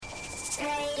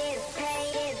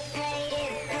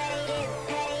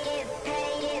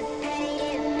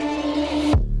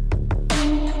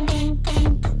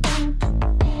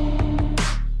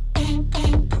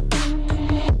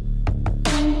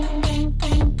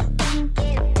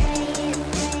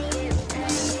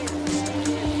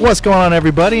What's going on,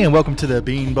 everybody, and welcome to the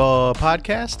Beanball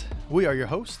Podcast. We are your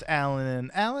hosts, Alan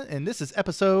and Alan, and this is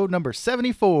episode number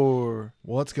 74.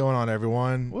 What's going on,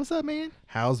 everyone? What's up, man?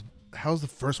 How's the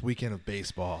first weekend of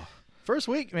baseball? First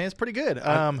week, man, it's pretty good.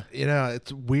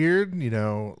 It's weird,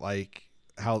 like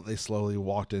how they slowly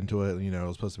walked into it. It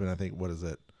was supposed to be, I think,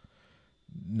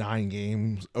 9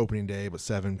 games opening day, but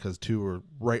 7 because 2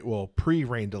 were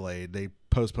pre-rain delayed. They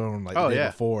postponed the day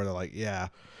before. They're like,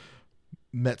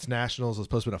 Mets Nationals was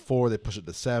supposed to be at 4. They pushed it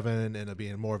to 7, and it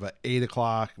being more of a 8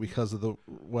 o'clock because of the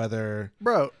weather.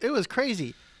 Bro, it was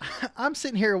crazy. I'm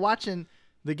sitting here watching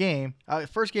the game,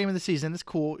 first game of the season. It's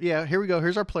cool. Yeah, here we go.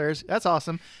 Here's our players. That's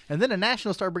awesome. And then the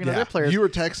Nationals started bringing their players. You were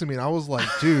texting me, and I was like,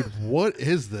 dude, what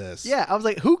is this? Yeah, I was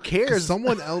like, who cares?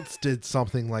 Someone else did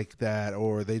something like that,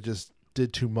 or they just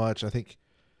did too much. I think.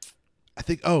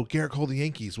 Garrett Cole, the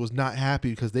Yankees, was not happy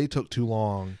because they took too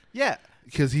long. Yeah.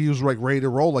 Because he was ready to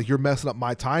roll. You're messing up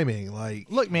my timing.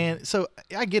 Look, man. So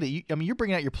I get it. You're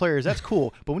bringing out your players. That's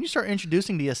cool. But when you start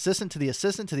introducing the assistant to the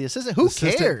assistant to the assistant, who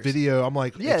cares? Video. I'm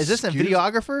like, assistant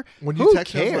videographer. When you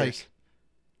text me, I was like,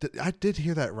 I did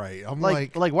hear that right. I'm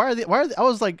like, why are they?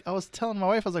 I was telling my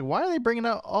wife, I was like, why are they bringing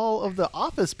out all of the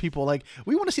office people?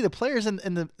 We want to see the players and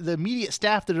the immediate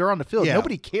staff that are on the field. Yeah,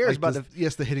 nobody cares about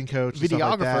the hitting coach, videographer. And stuff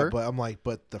like that, but I'm like,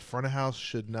 but the front of house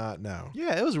should not know.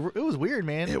 Yeah, it was weird,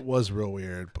 man. It was real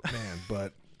weird, man.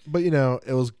 But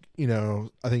it was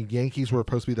I think Yankees were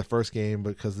supposed to be the first game,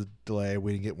 but because of the delay,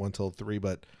 we didn't get one till 3.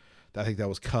 But I think that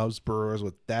was Cubs Brewers.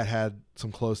 That had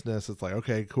some closeness. It's like,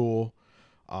 okay, cool.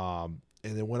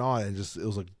 And it went on, and it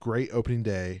was a great opening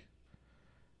day.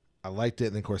 I liked it.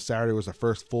 And then, of course, Saturday was the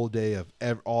first full day of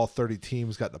all 30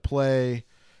 teams got to play.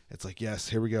 It's like, yes,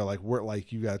 here we go.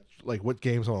 You got what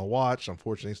games I want to watch.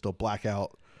 Unfortunately, still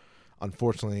blackout.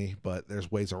 Unfortunately, but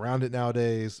there's ways around it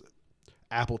nowadays.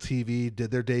 Apple TV did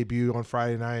their debut on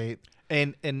Friday night.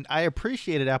 And I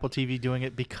appreciated Apple TV doing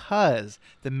it because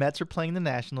the Mets are playing the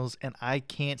Nationals, and I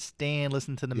can't stand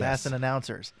listening to the Masson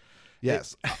announcers.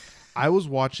 Yes. I was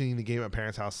watching the game at my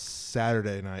parents' house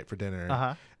Saturday night for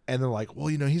dinner, and they're like, well,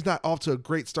 he's not off to a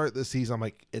great start this season. I'm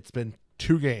like, it's been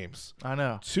 2 games. I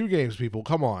know. 2 games, people.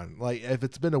 Come on. If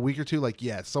it's been a week or 2,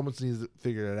 someone needs to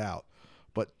figure it out.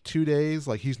 But 2 days,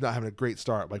 he's not having a great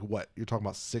start. What? You're talking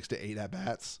about 6 to 8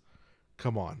 at-bats?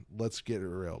 Come on. Let's get it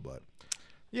real, but.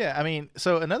 Yeah, I mean,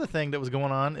 so another thing that was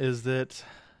going on is that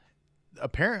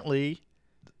apparently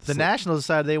the Nationals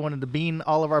decided they wanted to bean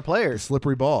all of our players.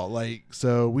 Slippery ball.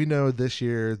 So we know this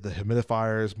year the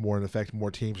humidifiers more in effect,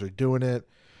 more teams are doing it.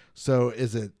 So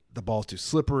is it the ball's too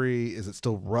slippery? Is it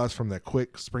still rust from that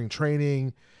quick spring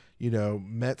training?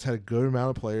 Mets had a good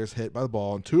amount of players hit by the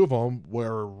ball, and 2 of them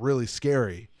were really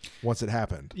scary once it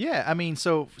happened. Yeah, I mean,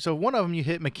 so one of them you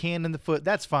hit McCann in the foot.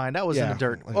 That's fine. That was in the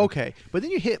dirt. Okay. But then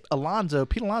you hit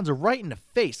Pete Alonso right in the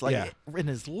face, in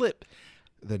his lip.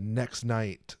 The next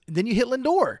night. Then you hit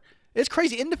Lindor. It's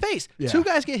crazy. In the face. Yeah. 2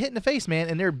 guys get hit in the face, man,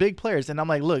 and they're big players. And I'm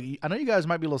like, look, I know you guys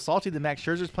might be a little salty that Max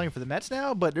Scherzer's playing for the Mets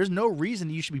now, but there's no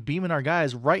reason you should be beaming our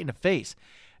guys right in the face.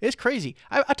 It's crazy.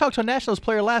 I talked to a Nationals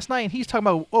player last night, and he's talking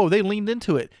about, they leaned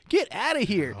into it. Get out of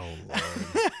here. Oh,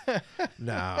 Lord.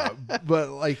 Nah,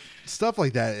 but, stuff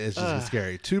like that is just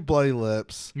scary. 2 bloody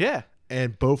lips. Yeah.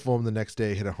 And both of them the next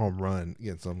day hit a home run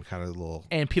against some kind of little.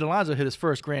 And Pete Alonso hit his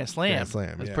first Grand Slam.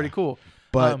 That's pretty cool.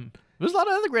 But there's a lot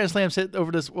of other Grand Slams hit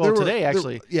over this. Well, today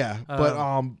actually.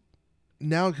 But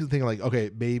now I'm thinking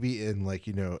okay, maybe in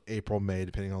April, May,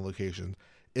 depending on location,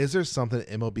 is there something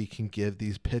MLB can give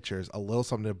these pitchers a little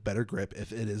something to better grip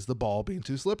if it is the ball being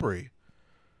too slippery?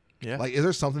 Yeah. Is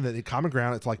there something that in common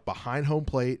ground? It's behind home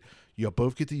plate. You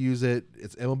both get to use it.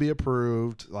 It's MLB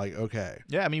approved. Okay.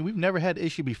 Yeah, I mean, we've never had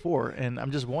issue before, and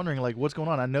I'm just wondering, what's going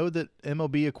on? I know that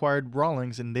MLB acquired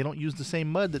Rawlings, and they don't use the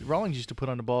same mud that Rawlings used to put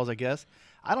on the balls, I guess.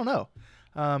 I don't know.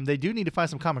 They do need to find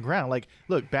some common ground.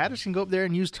 Look, batters can go up there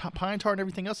and use pine tar and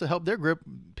everything else to help their grip.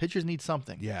 Pitchers need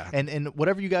something. Yeah. And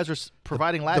whatever you guys are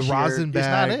providing last year, rosin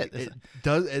bag, it's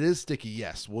not it. It is sticky,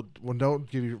 yes. Well, don't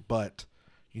give you, but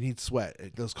you need sweat.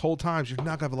 Those cold times, you're not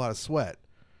going to have a lot of sweat.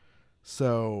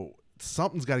 So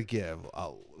something's got to give.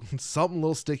 Something a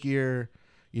little stickier.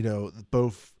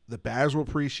 Both the batters will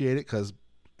appreciate it because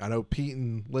I know Pete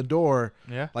and Lindor,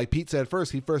 like Pete said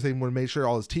first, they wanted to make sure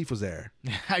all his teeth was there.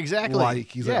 Exactly.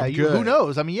 He's I'm good. Who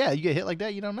knows? I mean, you get hit like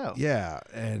that, you don't know. Yeah,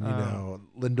 and,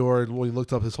 Lindor, when he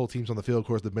looked up his whole team's on the field, of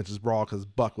course, the bench is brawl because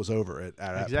Buck was over it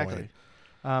at that point.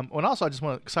 And also, I just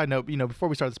want to side note, before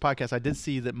we start this podcast, I did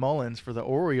see that Mullins for the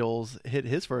Orioles hit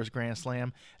his first Grand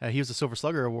Slam. He was a Silver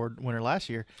Slugger Award winner last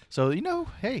year. So,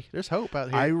 hey, there's hope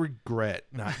out here. I regret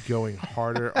not going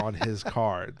harder on his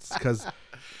cards because, of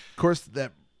course,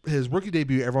 that his rookie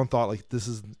debut, everyone thought this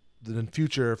is the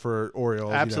future for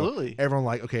Orioles. Absolutely. Everyone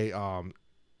like, okay,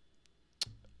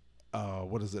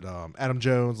 what is it? Adam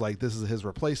Jones, like this is his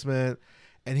replacement.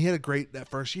 And he had a great that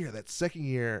first year. That second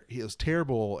year, he was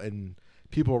terrible, and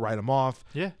people write him off.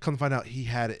 Yeah. Come to find out, he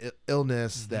had an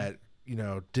illness that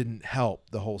didn't help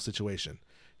the whole situation.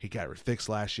 He got it fixed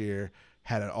last year.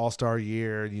 Had an all-star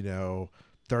year.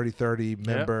 30-30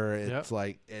 member. It's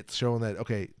like it's showing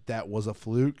that that was a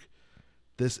fluke.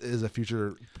 This is a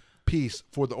future piece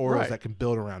for the Orioles that can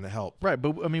build around to help. Right,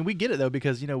 but I mean, we get it though,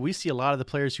 because we see a lot of the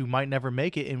players who might never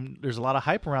make it, and there's a lot of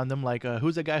hype around them. Like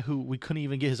who's that guy who we couldn't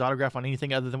even get his autograph on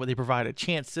anything other than what they provided?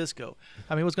 Chance Sisco.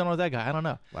 I mean, what's going on with that guy? I don't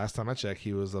know. Last time I checked,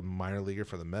 he was a minor leaguer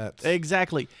for the Mets.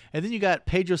 Exactly. And then you got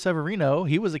Pedro Severino.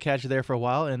 He was a catcher there for a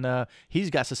while, and he's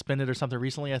got suspended or something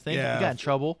recently. I think he got in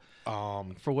trouble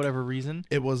for whatever reason.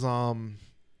 It was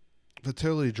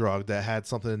fertility drug that had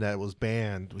something that was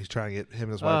banned. He's trying to get him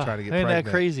and his wife trying to get pregnant. Ain't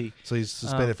that crazy? So he's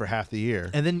suspended for half the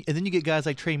year. And then you get guys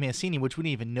like Trey Mancini, which we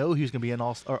didn't even know he was going to be an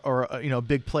or a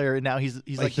big player. And now he's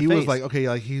like he the was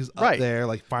face. He's up there,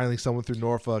 like finally someone through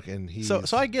Norfolk, and he's so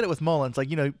I get it with Mullins. Like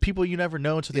people you never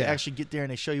know until they actually get there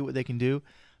and they show you what they can do.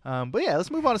 But yeah,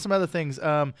 let's move on to some other things.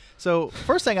 So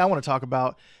first thing I want to talk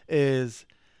about is.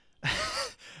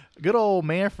 Good old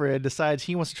Manfred decides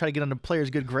he wants to try to get under players'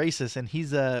 good graces, and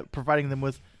he's providing them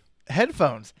with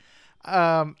headphones.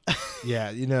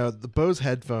 The Bose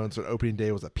headphones on opening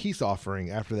day was a peace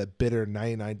offering after that bitter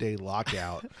 99-day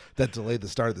lockout that delayed the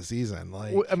start of the season.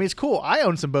 I mean, it's cool. I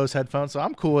own some Bose headphones, so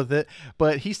I'm cool with it.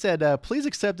 But he said, please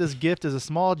accept this gift as a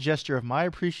small gesture of my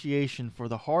appreciation for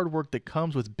the hard work that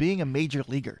comes with being a major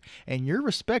leaguer and your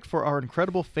respect for our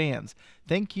incredible fans.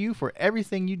 Thank you for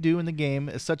everything you do in the game.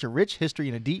 It's such a rich history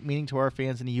and a deep meaning to our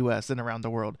fans in the U.S. and around the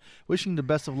world. Wishing you the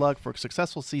best of luck for a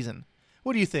successful season.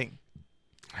 What do you think?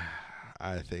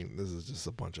 I think this is just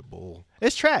a bunch of bull.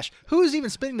 It's trash. Who's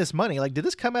even spending this money? Like, did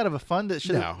this come out of a fund that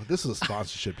should? No, this is a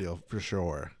sponsorship deal for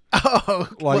sure.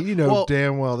 Oh,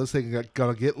 damn well this thing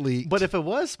gonna get leaked. But if it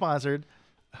was sponsored,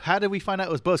 how did we find out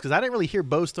it was Bose? Because I didn't really hear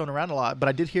Bose thrown around a lot, but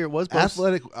I did hear it was Bose.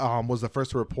 Athletic was the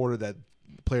first to report that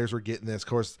players were getting this. Of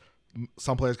course,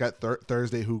 some players got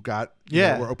Thursday who got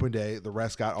were open day. The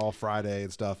rest got all Friday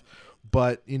and stuff.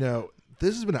 But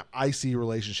this has been an icy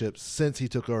relationship since he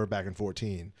took over back in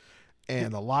 2014.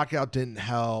 And the lockout didn't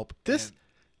help. This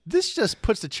just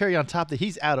puts the cherry on top that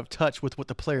he's out of touch with what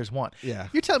the players want. Yeah.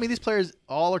 You're telling me these players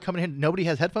all are coming in, nobody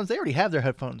has headphones? They already have their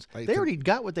headphones. They already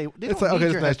got what they it's don't like, need okay,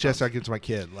 your this nice gesture I headphones. give to my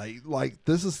kid. Like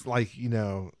this is like,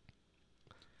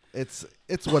 it's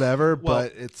whatever,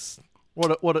 but it's...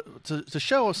 To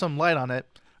show some light on it,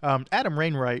 Adam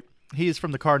Wainwright, he is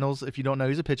from the Cardinals. If you don't know,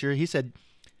 he's a pitcher. He said,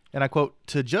 and I quote,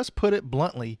 "To just put it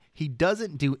bluntly, he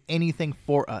doesn't do anything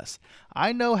for us.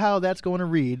 I know how that's going to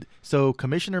read, so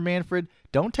Commissioner Manfred,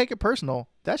 don't take it personal.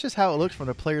 That's just how it looks from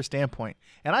the player's standpoint."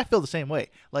 And I feel the same way.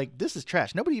 Like, this is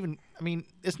trash. Nobody even,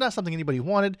 it's not something anybody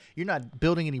wanted. You're not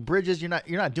building any bridges. You're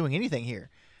not doing anything here.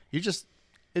 It's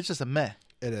just a meh.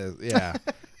 It is, yeah.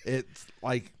 It's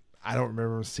like, I don't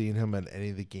remember seeing him at any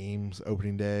of the games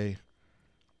opening day.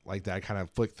 Like that, I kind of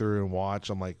flick through and watch.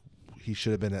 I'm like, he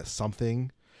should have been at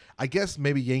something. I guess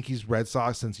maybe Yankees, Red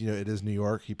Sox, since it is New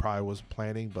York, he probably was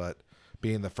planning, but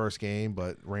being the first game,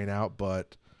 but rain out.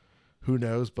 But who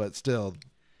knows? But still,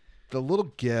 the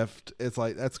little gift, it's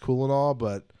like that's cool and all,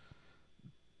 but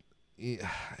he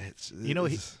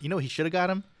should have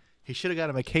got him. He should have got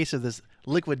him a case of this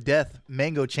Liquid Death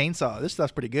mango chainsaw. This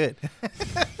stuff's pretty good.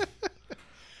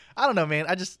 I don't know, man.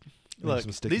 I just look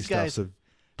some sticky these guys. Stuff so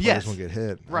players won't get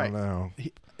hit. Right. I don't know.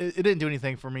 It didn't do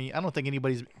anything for me. I don't think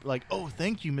anybody's like, "Oh,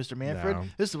 thank you, Mr. Manfred. No.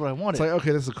 This is what I wanted." It's like,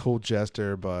 okay, this is a cool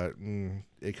gesture, but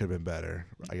it could have been better,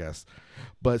 I guess.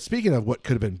 But speaking of what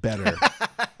could have been better,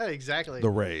 exactly, the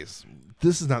Rays.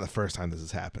 This is not the first time this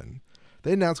has happened.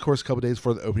 They announced, of course, a couple days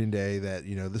before the opening day that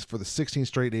this for the 16th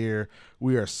straight year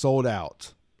we are sold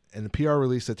out. And the PR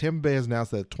release said Tampa Bay has announced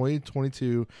that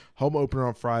 2022 home opener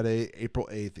on Friday, April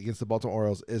 8th against the Baltimore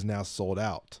Orioles is now sold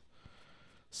out.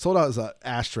 Sold out is an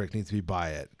asterisk needs to be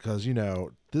by it because,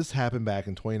 this happened back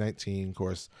in 2019, of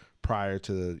course, prior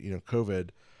to, COVID.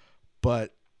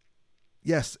 But,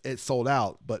 yes, it sold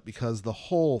out, but because the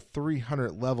whole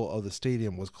 300 level of the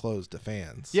stadium was closed to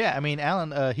fans. Yeah,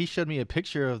 Alan, he showed me a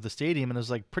picture of the stadium, and it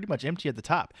was, pretty much empty at the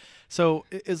top. So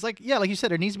it's like you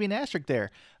said, there needs to be an asterisk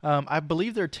there. I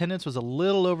believe their attendance was a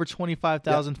little over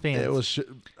 25,000 fans. It was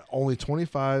only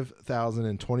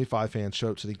 25,025 fans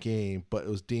showed up to the game, but it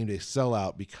was deemed a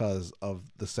sellout because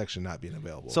of the section not being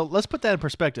available. So let's put that in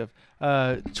perspective.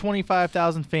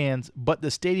 25,000 fans, but the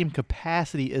stadium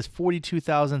capacity is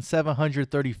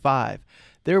 42,735.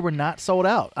 they were not sold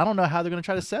out. I don't know how they're going to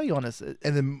try to sell you on this. And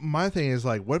then my thing is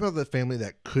like, what about the family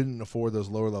that couldn't afford those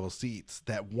lower level seats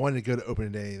that wanted to go to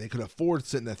opening day? They could afford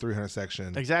sitting in that 300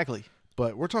 section. Exactly.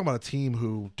 But we're talking about a team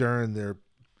who during their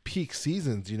peak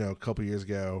seasons, a couple years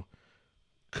ago,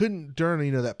 couldn't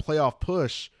during, that playoff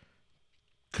push,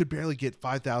 could barely get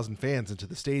 5,000 fans into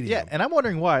the stadium. Yeah, and I'm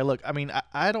wondering why. Look, I mean,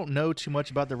 I don't know too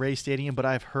much about the Rays Stadium, but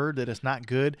I've heard that it's not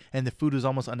good and the food is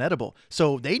almost unedible.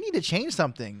 So they need to change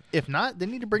something. If not, they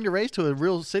need to bring the Rays to a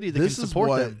real city that can support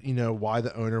them. This is what, why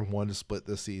the owner wanted to split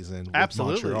this season with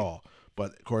Absolutely. Montreal.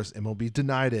 But, of course, MLB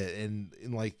denied it. And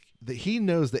he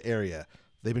knows the area.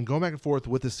 They've been going back and forth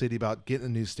with the city about getting a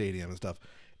new stadium and stuff.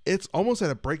 It's almost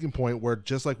at a breaking point where,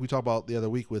 just like we talked about the other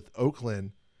week with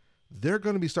Oakland, they're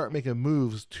going to be start making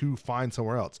moves to find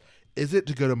somewhere else. Is it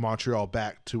to go to Montreal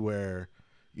back to where,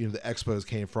 the Expos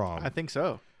came from? I think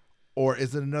so. Or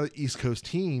is it another East Coast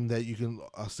team that you can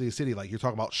see a city like you're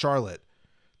talking about Charlotte?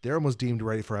 They're almost deemed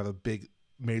ready for have a big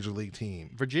major league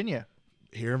team. Virginia.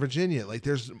 Here in Virginia,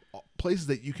 there's places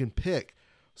that you can pick.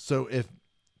 So if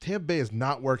Tampa Bay is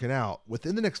not working out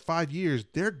within the next 5 years,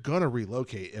 they're gonna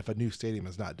relocate if a new stadium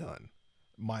is not done.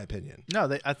 In my opinion.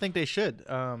 No, I think they should.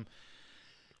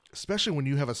 Especially when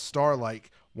you have a star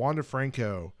like Wander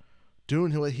Franco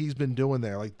doing what he's been doing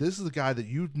there. Like, this is a guy that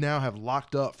you now have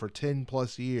locked up for 10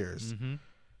 plus years. Mm-hmm.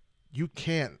 You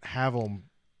can't have him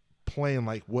playing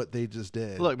like what they just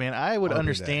did. Look, man, I would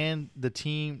understand the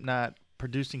team not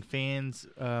producing fans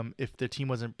if the team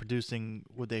wasn't producing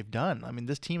what they've done. I mean,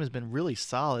 this team has been really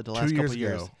solid the last couple of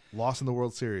years. Lost in the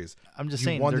World Series. I'm just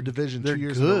saying, won the division 2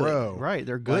 years good. in a row. Right,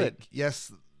 they're good. Yes,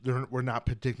 we're not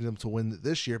predicting them to win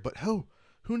this year, but who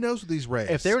knows with these Rays?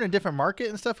 If they're in a different market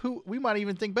and stuff, we might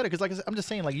even think better. Because, like I said, I'm just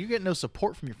saying, you get no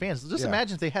support from your fans. Just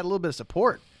imagine if they had a little bit of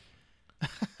support.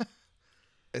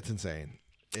 It's insane.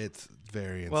 It's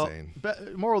very insane. Well,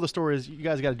 moral of the story is you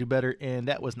guys got to do better, and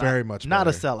that was not very much not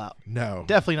better. A sellout. No,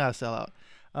 definitely not a sellout.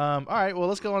 All right, well,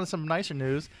 let's go on to some nicer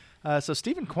news. So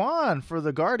Steven Kwan for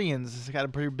the Guardians has got a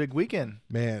pretty big weekend.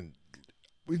 Man,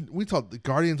 we talk the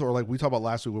Guardians, or like we talked about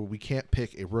last week, where we can't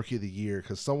pick a rookie of the year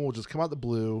because someone will just come out the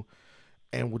blue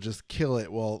and will just kill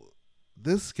it. Well,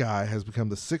 this guy has become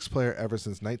the 6th player ever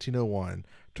since 1901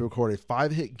 to record a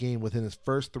 5-hit game within his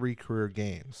first 3 career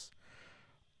games.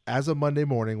 As of Monday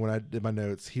morning, when I did my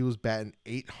notes, he was batting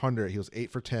 .800. He was 8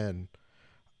 for 10,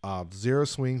 0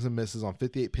 swings and misses on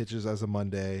 58 pitches as of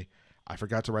Monday. I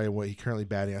forgot to write what he currently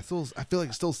batting. I feel like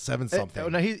it's still 7 something.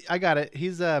 No, I got it.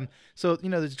 He's there's a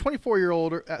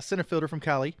 24-year-old center fielder from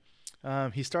Cali.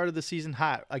 He started the season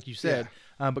hot, like you said.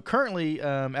 Yeah. But currently,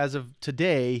 as of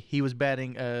today, he was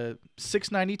batting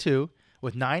 .692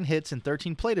 with 9 hits and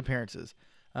 13 plate appearances.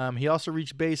 He also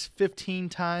reached base 15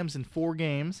 times in 4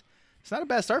 games. It's not a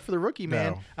bad start for the rookie,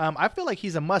 man. No. I feel like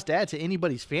he's a must-add to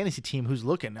anybody's fantasy team who's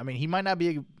looking. I mean, he might not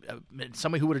be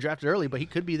somebody who would have drafted early, but he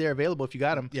could be there available if you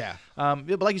got him. Yeah.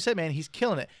 But like you said, man, he's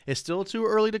killing it. It's still too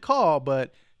early to call,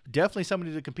 but definitely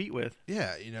somebody to compete with.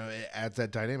 Yeah, it adds that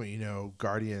dynamic.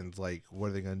 Guardians, what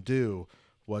are they going to do?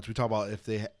 What we talked about if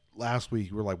they last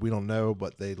week, we're like, we don't know,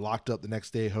 but they locked up the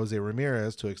next day Jose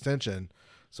Ramirez to extension.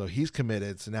 So he's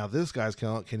committed. So now this guy's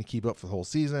can keep up for the whole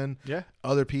season. Yeah.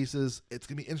 Other pieces. It's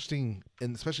going to be interesting,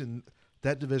 and especially in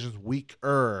that division's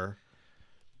weaker-ish.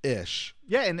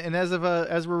 Yeah, and as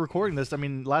we're recording this, I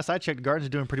mean, last I checked, the Guardians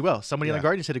are doing pretty well. Somebody on the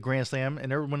Guardians hit a grand slam,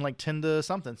 and they're winning 10 to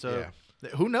something. So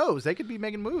who knows? They could be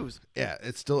making moves. Yeah,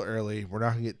 it's still early. We're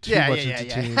not going to get too much into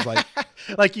teams.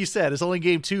 Like you said, it's only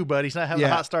game 2, but he's not having a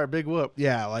hot start. Big whoop.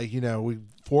 Yeah, we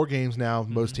 4 games now,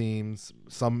 most teams,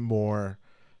 some more.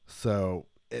 So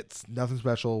it's nothing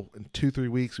special. In 2-3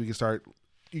 weeks, we can start.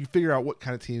 You can figure out what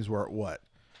kind of teams were at what.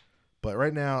 But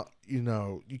right now,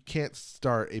 you can't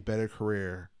start a better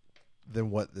career than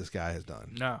what this guy has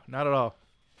done. No, not at all.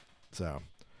 So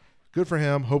good for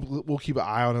him. Hope we'll keep an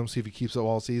eye on him, see if he keeps it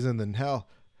all season. Then hell,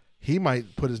 he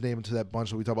might put his name into that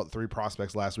bunch that we talked about 3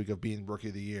 prospects last week of being rookie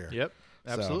of the year. Yep,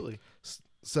 absolutely.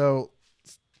 So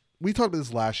we talked about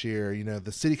this last year.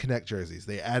 The City Connect jerseys.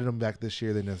 They added them back this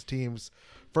year. They announced teams.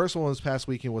 First one this past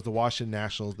weekend was the Washington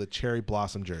Nationals, the Cherry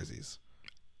Blossom jerseys.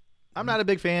 I'm not a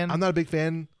big fan. I'm not a big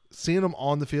fan. Seeing them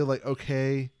on the field,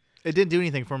 okay. It didn't do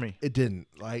anything for me. It didn't.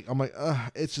 I'm like,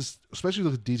 it's just, especially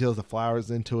with the details, the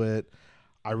flowers into it.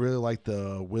 I really like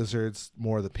the Wizards,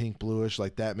 more of the pink bluish.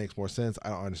 That makes more sense. I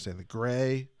don't understand the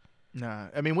gray. Nah.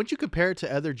 I mean, once you compare it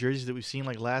to other jerseys that we've seen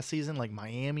last season, like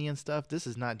Miami and stuff, this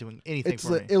is not doing anything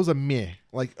for me. It was a meh.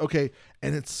 Okay,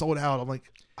 and it's sold out. I'm like,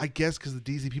 I guess because the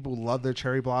DC people love their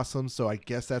cherry blossoms, so I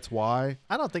guess that's why.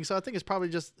 I don't think so. I think it's probably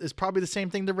the same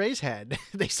thing the Rays had.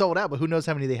 They sold out, but who knows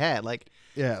how many they had? Like,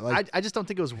 yeah, like I just don't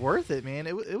think it was worth it, man.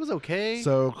 It was okay.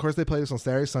 So of course they play this on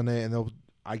Saturday, Sunday, and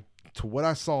to what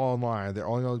I saw online, they're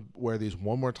only going to wear these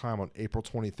one more time on April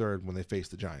 23rd when they face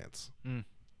the Giants.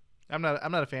 I'm not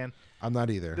a fan. I'm not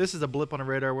either. This is a blip on the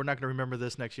radar. We're not going to remember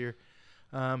this next year.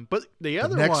 But the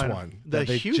other next one that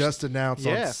they just announced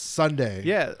on Sunday.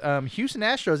 Yeah, Houston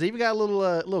Astros. They even got a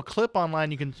little clip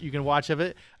online you can watch of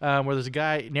it where there's a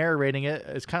guy narrating it.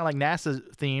 It's kind of like NASA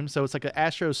theme, so it's like an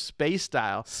Astros space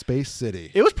style. Space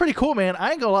City. It was pretty cool, man.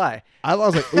 I ain't gonna lie. I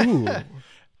was like, ooh.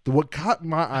 What caught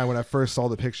my eye when I first saw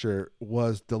the picture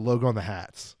was the logo on the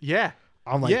hats. Yeah.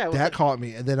 I'm like, that caught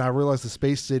me. And then I realized the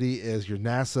Space City is your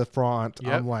NASA font.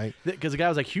 Yep. I'm like. Because the guy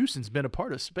was like, Houston's been a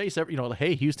part of space. Like,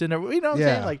 hey, Houston. You know what I'm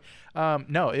saying? Like,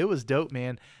 no, it was dope,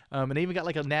 man. And they even got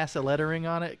like a NASA lettering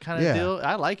on it kind of deal.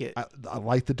 I like it. I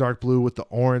like the dark blue with the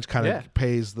orange kind of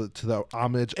pays to the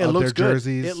homage of their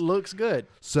jerseys. It looks good.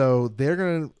 So they're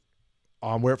going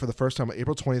to wear it for the first time on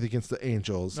April 20th against the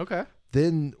Angels. Okay.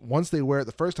 Then once they wear it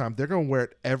the first time, they're going to wear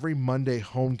it every Monday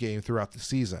home game throughout the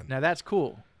season. Now that's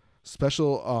cool.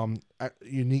 Special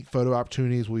unique photo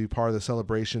opportunities will be part of the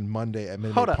celebration Monday at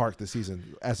Minute Maid Park this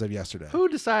season as of yesterday. Who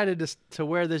decided to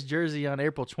wear this jersey on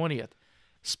April 20th?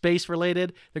 Space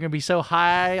related? They're going to be so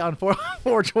high on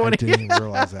 420. I didn't even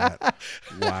realize that.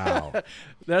 Wow.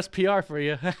 That's PR for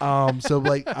you. So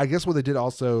like I guess what they did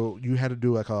also, you had to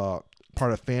do like a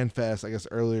part of Fan Fest, I guess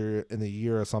earlier in the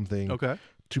year or something. Okay.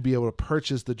 To be able to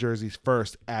purchase the jerseys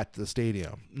first at the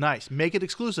stadium. Nice. Make it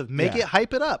exclusive. Make it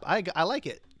hype it up. I like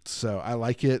it. So I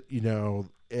like it. You know,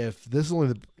 if this is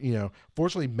only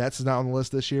fortunately Mets is not on the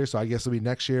list this year, so I guess it'll be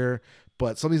next year.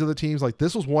 But some of these other teams, like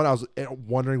this was one I was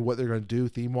wondering what they're going to do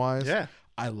theme wise. Yeah.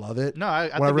 I love it. No, I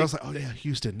realized like, oh yeah,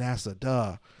 Houston, NASA,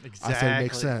 duh. Exactly. I said it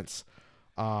makes sense.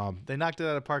 They knocked it out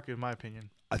of the park in my opinion.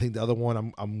 I think the other one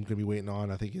I'm going to be waiting on,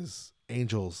 I think, is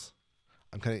Angels.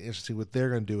 I'm kind of interested what they're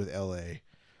going to do with LA.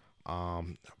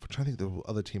 I'm trying to think the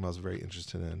other team I was very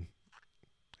interested in.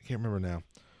 I can't remember now.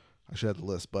 I should have the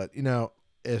list. But,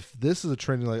 if this is a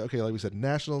trend, like, okay, like we said,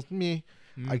 Nationals,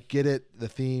 I get it, the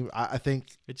theme. I think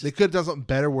they could have done something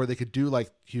better where they could do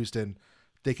like Houston.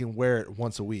 They can wear it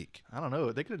once a week. I don't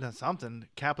know. They could have done something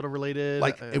capital related.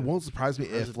 Like, it won't surprise me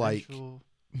if, like,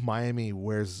 Miami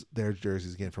wears their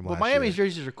jerseys again from last year. Miami's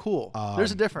jerseys are cool.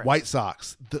 There's a difference. White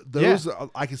Sox. Those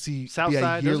I can see be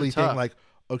a yearly thing. Like,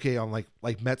 okay, on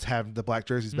like Mets have the black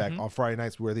jerseys back on Friday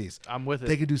nights. We wear these. I'm with it.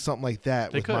 They could do something like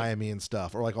that with Miami and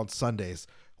stuff, or like on Sundays.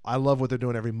 I love what they're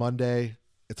doing every Monday.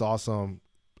 It's awesome.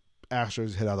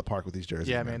 Astros hit out of the park with these jerseys.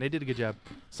 Yeah, man, they did a good job.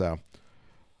 So,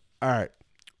 all right.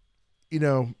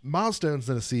 Milestones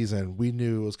in a season we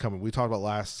knew was coming. We talked about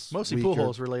mostly week.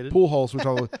 Pujols related. Pujols. We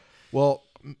talked about. Well,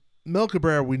 Miguel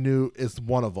Cabrera we knew is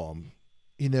one of them.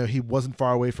 He wasn't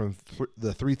far away from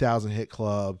the 3,000 hit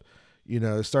club.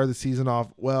 Started the season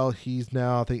off well. He's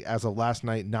now, I think, as of last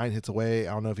night, 9 hits away.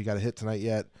 I don't know if he got a hit tonight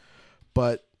yet,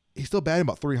 but he's still batting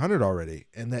about 300 already.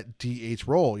 And that DH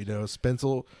role,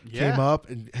 Spencer came up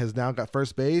and has now got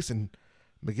first base, and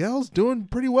Miguel's doing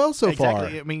pretty well so far.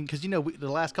 I mean, because the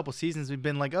last couple seasons we've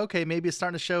been like, okay, maybe it's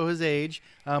starting to show his age,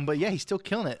 but yeah, he's still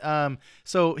killing it.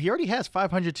 So he already has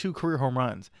 502 career home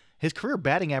runs. His career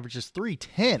batting average is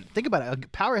 310. Think about it, a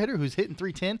power hitter who's hitting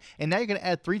 310, and now you're going to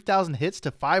add 3,000 hits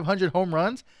to 500 home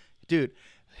runs, dude.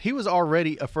 He was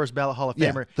already a first ballot Hall of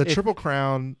Famer. The Triple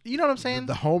Crown. You know what I'm saying?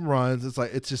 The home runs,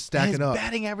 it's just stacking up. His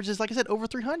batting average is, like I said, over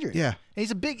 300. Yeah. And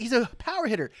he's a power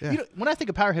hitter. Yeah. When I think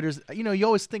of power hitters, you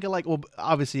always think of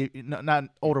obviously not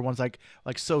older ones like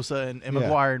Sosa and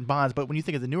McGuire and Bonds, but when you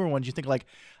think of the newer ones, you think like,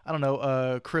 I don't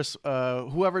know, Chris,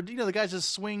 whoever, the guys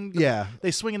just swing. Yeah.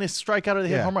 They swing and they strike out or they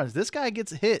hit home runs. This guy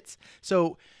gets hits.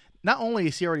 So not only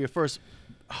is he already a first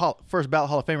ballot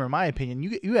Hall of Famer, in my opinion,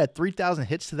 you had 3,000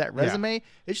 hits to that resume. Yeah.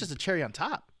 It's just a cherry on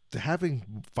top.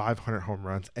 Having 500 home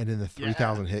runs and in the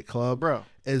 3,000 hit club, bro,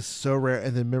 is so rare.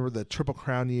 And then remember the Triple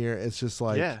Crown year. It's just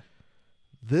like,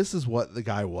 this is what the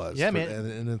guy was. Yeah, man.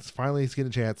 And it's finally he's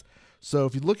getting a chance. So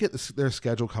if you look at their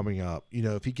schedule coming up,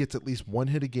 if he gets at least one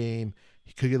hit a game,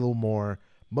 he could get a little more.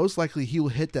 Most likely he will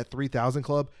hit that 3,000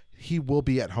 club. He will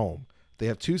be at home. They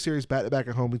have 2 series back-to-back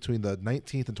at home between the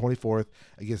 19th and 24th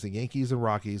against the Yankees and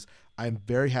Rockies. I'm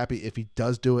very happy if he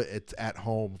does do it, it's at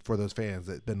home for those fans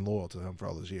that have been loyal to him for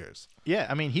all those years. Yeah,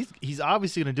 I mean, he's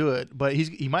obviously going to do it, but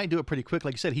he might do it pretty quick.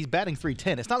 Like you said, he's batting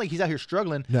 310. It's not like he's out here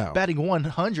struggling, batting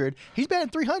 100. He's batting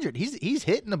 300. He's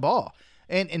hitting the ball.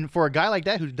 And for a guy like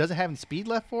that who doesn't have any speed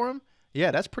left for him, yeah,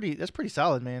 that's pretty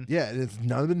solid, man. Yeah, and it's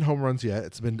none been home runs yet.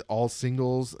 It's been all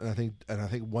singles, and I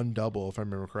think one double, if I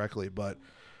remember correctly. But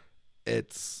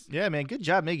it's man, good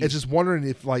job, Miggy. It's just wondering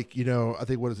if, like, I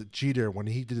think, what is it, Jeter, when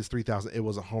he did his 3,000, it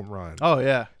was a home run. Oh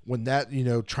yeah. When that,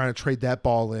 trying to trade that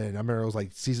ball in, I remember it was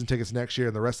like season tickets next year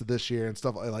and the rest of this year and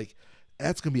stuff like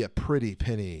that's gonna be a pretty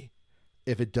penny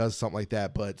if it does something like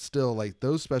that. But still, like,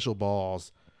 those special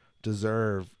balls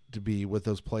deserve to be with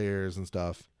those players and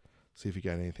stuff. See if you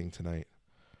got anything tonight.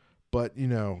 But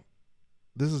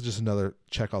this is just another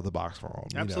check off the box for him.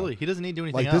 Absolutely. He doesn't need to do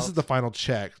anything else. else. This is the final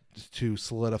check to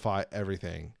solidify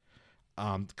everything.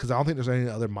 Because I don't think there's any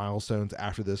other milestones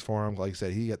after this for him. Like I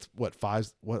said, he gets, what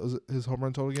was it, his home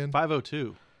run total again?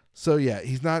 502. So, yeah,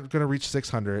 he's not going to reach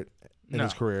 600 in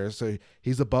his career. So,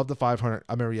 he's above the 500.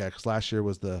 I remember, because last year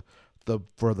was the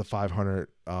for the 500.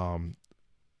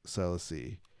 So, let's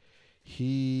see.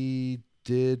 He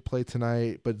did play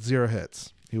tonight, but 0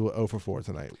 hits. He will 0 for 4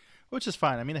 tonight. Which is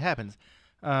fine. I mean, it happens.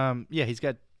 He's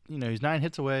got, he's 9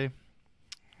 hits away.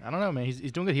 I don't know, man.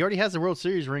 He's doing good. He already has the World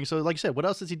Series ring. So, like you said, what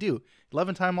else does he do?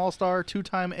 11-time All-Star,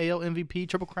 2-time AL MVP,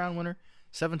 Triple Crown winner,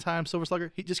 7-time Silver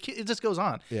Slugger. It just goes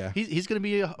on. Yeah. He's going to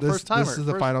be a first-timer. This is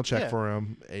the final check for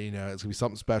him. It's going to be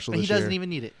something special and this year. He doesn't even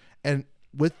need it. And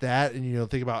with that, and,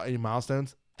 think about any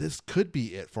milestones, this could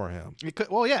be it for him. It could.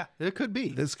 Well, yeah, it could be.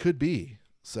 This could be.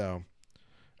 So...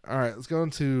 All right, let's go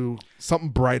into something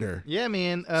brighter. Yeah,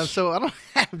 man. So I don't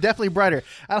definitely brighter.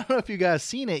 I don't know if you guys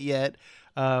seen it yet,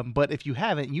 but if you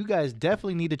haven't, you guys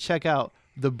definitely need to check out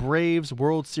the Braves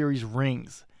World Series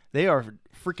rings. They are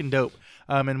freaking dope.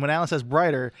 And when Alan says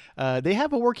brighter, they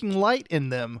have a working light in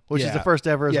them, which is the first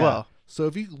ever as well. So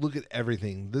if you look at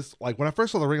everything, this, like, when I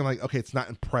first saw the ring, I'm like, okay, it's not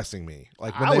impressing me.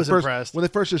 Like, I was impressed when they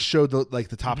first just showed the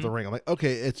top of the ring. I'm like,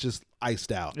 okay, it's just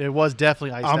iced out. It was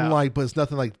definitely iced out. I'm like, but it's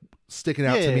nothing like sticking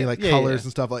out to me, like colors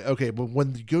and stuff. Like, okay, but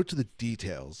when you go to the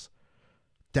details,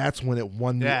 that's when it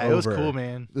won me over. Yeah, it was cool,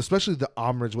 man. Especially the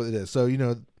homage, what it is. So,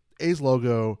 A's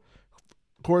logo,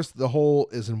 of course, the whole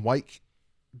is in white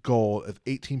gold of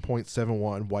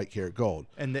 18.71 white carat gold.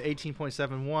 And the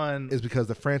 18.71 is because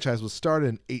the franchise was started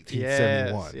in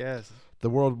 1871. Yes. The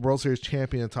World Series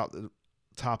champion top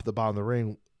of the bottom of the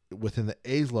ring within the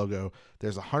A's logo,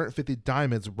 there's 150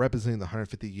 diamonds representing the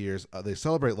 150 years they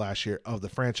celebrate last year of the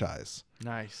franchise.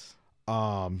 Nice.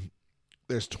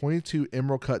 There's 22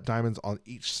 emerald cut diamonds on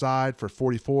each side for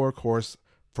 44, of course,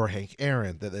 for Hank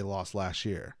Aaron that they lost last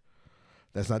year.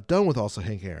 That's not done with also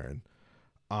Hank Aaron.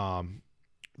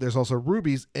 There's also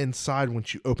rubies inside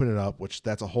once you open it up, which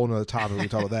that's a whole nother topic. We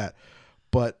talk about that.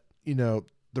 But,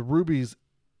 the rubies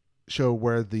show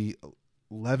where the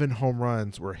 11 home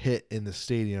runs were hit in the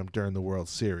stadium during the World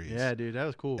Series. Yeah, dude, that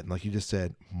was cool. And like you just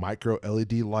said, micro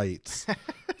LED lights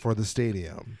for the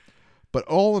stadium. But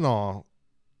all in all,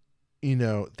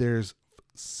 there's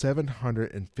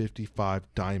 755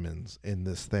 diamonds in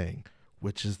this thing,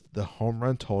 which is the home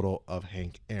run total of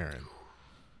Hank Aaron.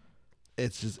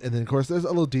 It's just, and then of course there's a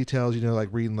little details, like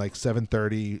reading like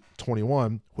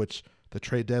 730-21, which the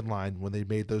trade deadline, when they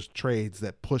made those trades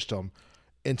that pushed them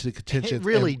into the contention. It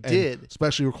really did.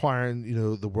 Especially requiring,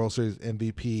 the World Series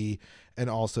MVP and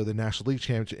also the National League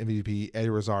Championship MVP, Eddie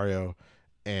Rosario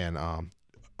and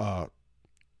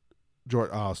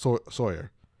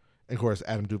Sawyer. And of course,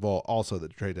 Adam Duvall also the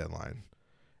trade deadline.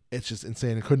 It's just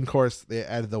insane. And couldn't, of course, they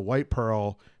added the white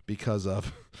pearl because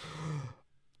of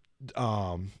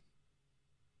wow.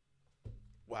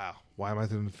 Why am I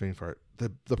doing the thing for it?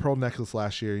 The pearl necklace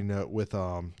last year, with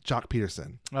Jock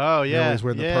Peterson. Oh yeah, he's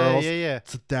wearing the pearls. Yeah.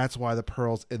 So that's why the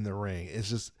pearl's in the ring.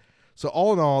 It's just, so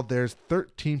all in all, there's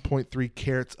 13.3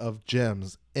 carats of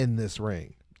gems in this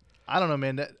ring. I don't know,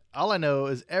 man. All I know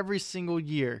is every single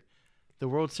year, the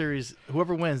World Series,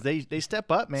 whoever wins, they step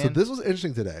up, man. So this was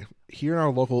interesting today. Here in our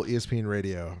local ESPN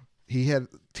radio, he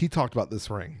talked about this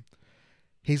ring.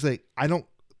 He's like,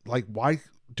 why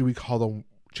do we call them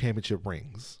championship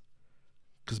rings?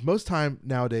 Because most time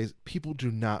nowadays, people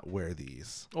do not wear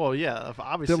these. Well, yeah,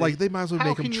 obviously. They're like, they might as well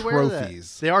make them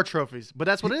trophies. They are trophies, but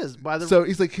that's what it is. So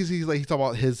he's talking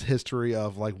about his history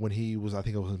of like when he was, I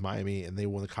think it was in Miami, and they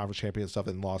won the conference championship stuff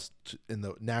and lost in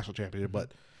the national championship.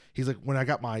 But he's like, when I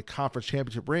got my conference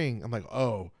championship ring, I'm like,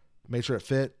 oh, made sure it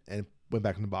fit and went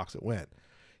back in the box. It went.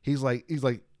 He's like,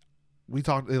 they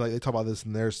talk about this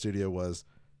in their studio was,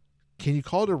 can you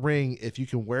call it a ring if you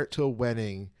can wear it to a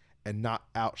wedding and not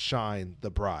outshine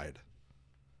the bride?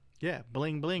 Yeah,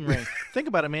 bling bling ring. Think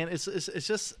about it, man. It's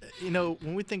just,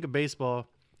 when we think of baseball,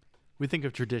 we think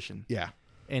of tradition. Yeah.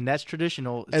 And that's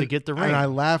traditional to get the ring. And I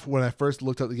laughed when I first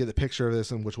looked up to get the picture of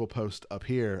this, and which we'll post up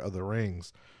here of the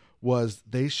rings, was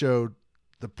they showed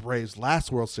the Braves'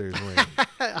 last World Series ring.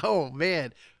 Oh,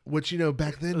 man. Which,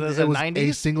 back then, was it was 90s?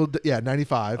 a single,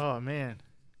 95. Oh, man.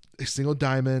 A single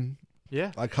diamond,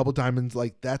 Yeah. Like a couple diamonds.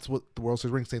 Like that's what the World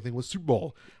Series rings. Same thing with Super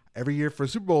Bowl. Every year for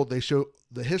Super Bowl, they show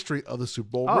the history of the Super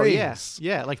Bowl rings.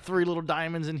 Yeah, like 3 little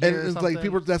diamonds in here. And or it's something. like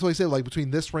people. That's what they say. Like between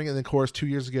this ring and then, of course, 2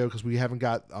 years ago, because we haven't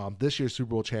got this year's Super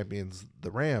Bowl champions, the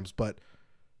Rams, but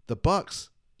the Bucks.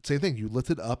 Same thing. You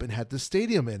lifted up and had the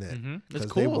stadium in it because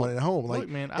It's cool. they won it at home. Like, look,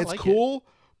 man, I it's like cool,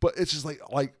 but it's just like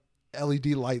LED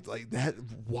lights like that.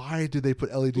 Why do they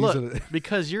put LEDs Look, in it?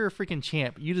 because you're a freaking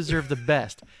champ. You deserve the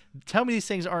best. Tell me these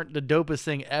things aren't the dopest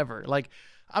thing ever. Like,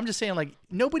 I'm just saying, like,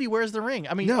 nobody wears the ring.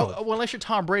 I mean, No. well, unless you're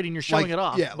Tom Brady and you're showing Like, it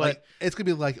off. Yeah, but like it's gonna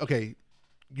be like, okay,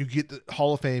 you get the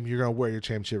Hall of Fame, you're gonna wear your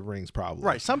championship rings probably.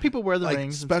 right. Some people wear the Like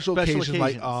rings. special occasions.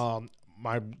 occasions, like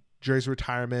my jersey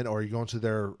retirement, or you're going to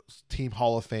their team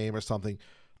Hall of Fame or something.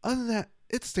 Other than that,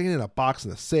 it's staying in a box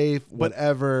in a safe,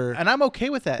 whatever. And I'm okay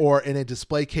with that. Or in a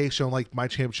display case showing like my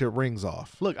championship rings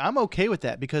off. Look, I'm okay with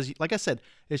that because, like I said,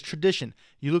 it's tradition.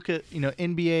 You look at,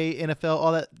 NBA, NFL,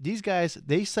 all that. These guys,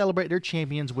 they celebrate their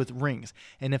champions with rings.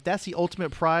 And if that's the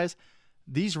ultimate prize,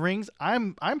 these rings,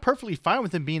 I'm perfectly fine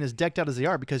with them being as decked out as they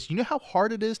are because you know how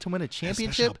hard it is to win a Especially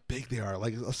championship? how big they are.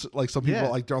 Like some people Yeah.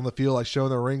 like they're on the field like showing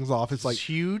their rings off. It's like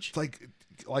huge. It's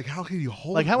like how can you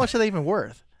hold? Like, how much are they even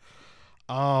worth?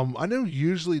 I know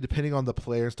usually depending on the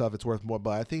player and stuff, it's worth more,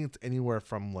 but I think it's anywhere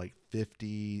from like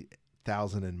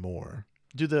 50,000 and more.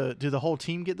 Do the whole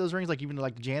team get those rings? Like even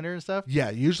like the janitor and stuff? Yeah,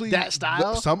 usually That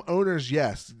style? Some owners,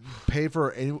 yes, pay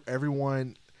for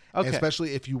everyone, Okay.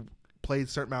 especially if you played a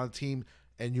certain amount of team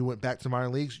and you went back to minor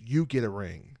leagues, you get a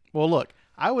ring. Well, look,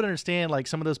 I would understand like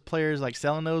some of those players like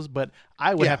selling those, but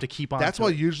I would have to keep on. That's to why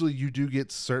it. usually you do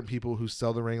get certain people who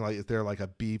sell the ring, like if they're like a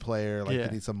B player, like Yeah.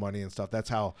 they need some money and stuff. That's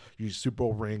how you Super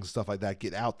Bowl rings, stuff like that,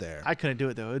 get out there. I couldn't do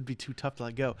it though. It'd be too tough to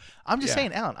let go. I'm just Yeah.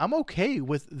 saying, Alan, I'm okay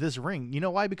with this ring. You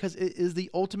know why? Because it is the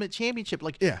ultimate championship.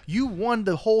 Like, Yeah. you won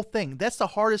the whole thing. That's the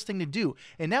hardest thing to do.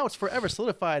 And now it's forever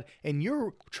solidified. And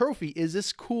your trophy is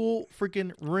this cool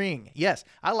freaking ring. Yes,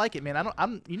 I like it, man.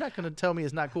 You're not gonna tell me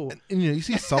it's not cool. And you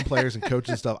see some players and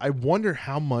coaches and stuff. I wonder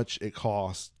how much it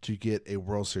costs to get a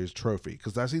World Series trophy,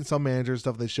 because I've seen some managers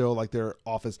stuff they show like their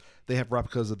office, they have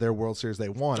replicas of their World Series they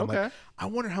won. I'm Okay. like, I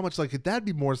wonder how much, like, that'd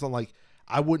be more something like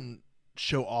I wouldn't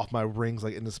show off my rings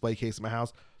like in display case in my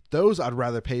house. Those I'd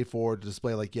rather pay for to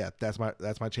display, like, yeah, that's my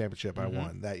championship I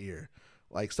won that year,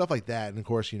 like stuff like that. And of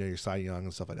course, you're Cy Young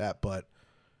and stuff like that. But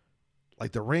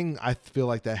like the ring, I feel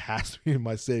like that has to be in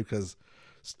my safe because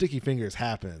sticky fingers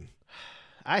happen.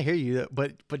 I hear you,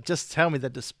 but just tell me the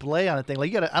display on a thing. Like,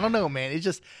 you gotta, I don't know, man. It's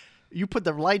just, you put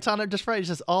the lights on it just right. It's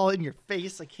just all in your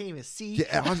face. I can't even see.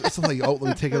 Yeah, it's like, oh, let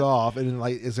me take it off, and then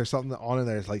like, is there something on in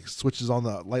there? It's like switches on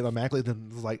the light automatically. Then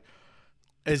it's like,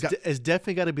 It's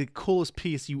definitely got to be the coolest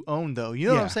piece you own, though. You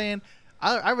know what I'm saying?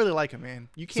 I really like it, man.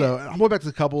 You can't. So I'm going back to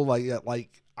the couple. Like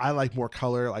I like more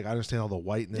color. Like I understand all the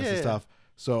whiteness and stuff.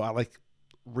 So I like.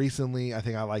 Recently, I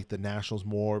think I like the Nationals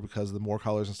more because of the more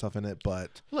colors and stuff in it.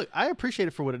 But look, I appreciate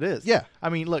it for what it is. Yeah. I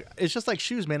mean, look, it's just like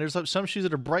shoes, man. There's some shoes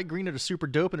that are bright green that are super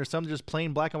dope, and there's some that are just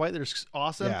plain black and white that are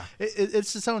awesome. Yeah.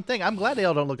 It's its own thing. I'm glad they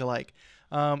all don't look alike.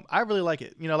 I really like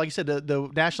it. Like you said,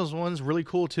 the Nationals one's really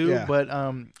cool too. Yeah. But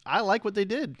I like what they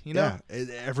did.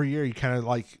 Every year you kind of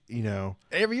like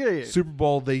Every year. Super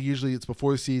Bowl. It's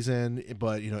before the season,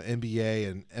 but NBA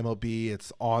and MLB,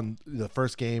 it's on the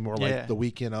first game or like the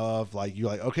weekend of. Like you're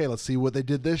like, okay, let's see what they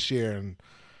did this year, and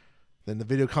then the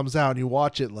video comes out and you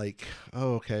watch it. Like,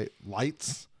 oh, okay,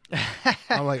 lights.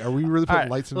 I'm like, are we really putting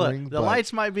lights in the ring? The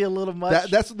lights might be a little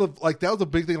much. That was a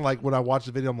big thing. Like when I watched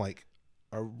the video, I'm like.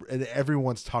 And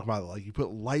everyone's talking about it, like you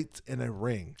put lights in a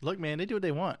ring. Look, man, they do what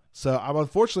they want. So I'm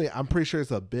pretty sure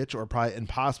it's a bitch or probably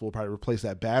impossible to probably replace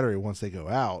that battery once they go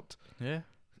out. Yeah.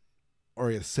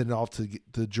 Or you send it off to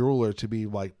the jeweler to be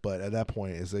like, but at that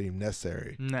point, is it even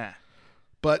necessary? Nah.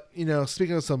 But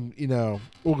speaking of some,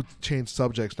 we'll change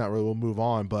subjects. Not really. We'll move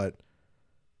on. But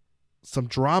some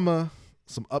drama,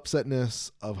 some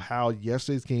upsetness of how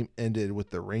yesterday's game ended with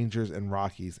the Rangers and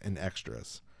Rockies in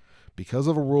extras. Because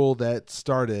of a rule that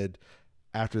started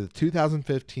after the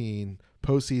 2015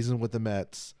 postseason with the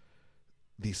Mets,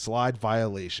 the slide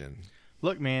violation.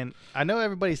 Look, man, I know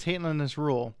everybody's hating on this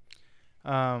rule,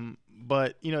 but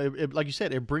like you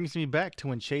said, it brings me back to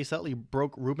when Chase Utley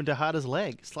broke Ruben Tejada's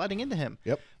leg sliding into him.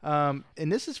 Yep.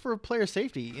 And this is for player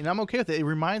safety, and I'm okay with it. It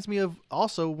reminds me of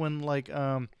also when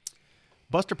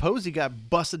Buster Posey got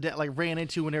busted down, like ran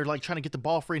into when they were like trying to get the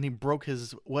ball free and he broke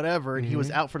his whatever and he was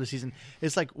out for the season.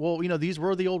 It's like, well, these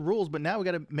were the old rules, but now we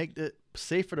got to make it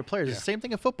safe for the players. It's the same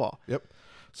thing in football. Yep.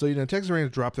 So, Texas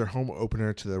Rangers dropped their home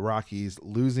opener to the Rockies,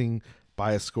 losing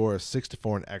by a score of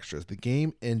 6-4 in extras. The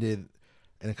game ended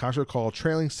in a controversial call,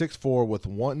 trailing 6-4 with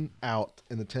 1 out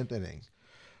in the 10th inning.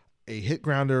 a hit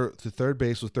grounder to third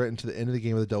base was threatened to the end of the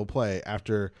game with a double play.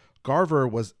 After Garver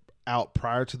was out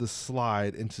prior to the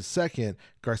slide into second,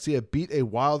 Garcia beat a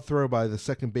wild throw by the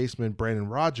second baseman Brandon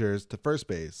Rogers to first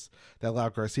base that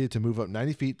allowed Garcia to move up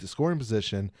 90 feet to scoring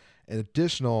position. An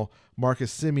additional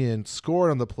Marcus Semien scored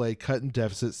on the play, cutting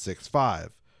deficit 6-5.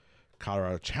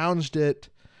 Colorado challenged it,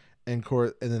 and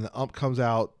then the ump comes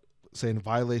out saying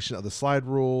violation of the slide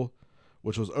rule,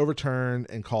 which was overturned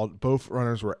and called both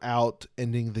runners were out,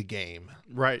 ending the game.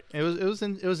 Right. It was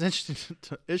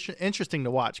interesting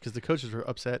to watch because the coaches were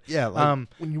upset. Yeah. Like,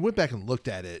 when you went back and looked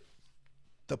at it,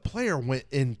 the player went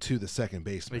into the second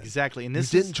baseman. Exactly. And this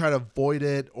didn't try to avoid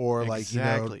it or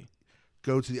exactly.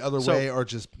 Go to the other way or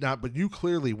just not, but you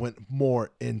clearly went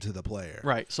more into the player.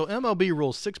 Right. So MLB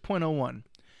Rule 6.01,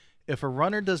 if a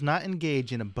runner does not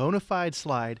engage in a bona fide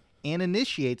slide and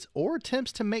initiates or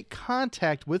attempts to make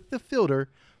contact with the fielder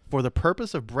for the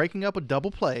purpose of breaking up a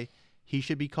double play, he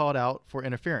should be called out for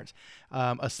interference.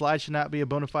 A slide should not be a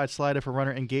bona fide slide if a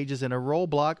runner engages in a roll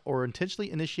block or intentionally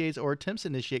initiates or attempts to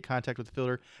initiate contact with the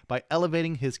fielder by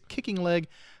elevating his kicking leg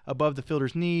above the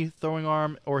fielder's knee, throwing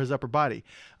arm, or his upper body.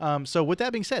 So with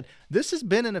that being said, this has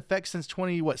been in effect since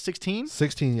 16?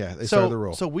 16, yeah. They started the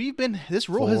rule. So this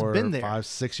rule has been there. 5,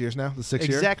 6 years now, the 6th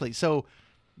year. Exactly. So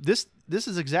this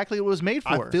is exactly what it was made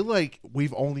for. I feel like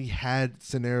we've only had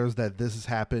scenarios that this has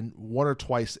happened one or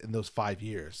twice in those 5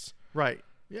 years. Right.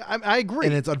 Yeah, I agree.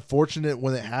 And it's unfortunate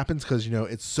when it happens because,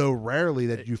 it's so rarely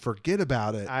that you forget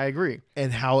about it. I agree.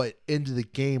 And how it ended the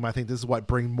game, I think this is what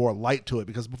brings more light to it.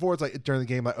 Because before it's like during the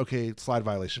game, like, okay, slide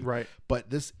violation. Right. But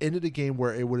this ended a game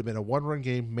where it would have been a one-run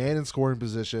game, man in scoring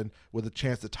position with a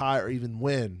chance to tie or even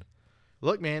win.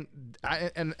 Look, man,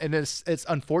 and it's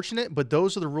unfortunate, but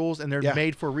those are the rules, and they're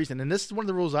made for a reason. And this is one of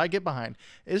the rules I get behind.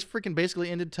 It's freaking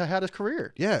basically ended Tejada's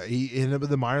career. Yeah, he ended up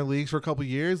in the minor leagues for a couple of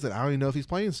years, and I don't even know if he's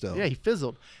playing still. Yeah, he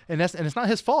fizzled, and it's not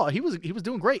his fault. He was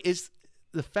doing great. It's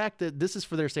the fact that this is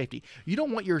for their safety. You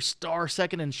don't want your star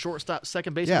second and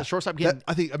second baseman, the shortstop getting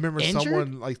I remember injured?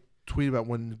 Someone like tweeted about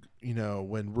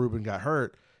when Ruben got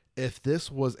hurt. If this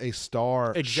was a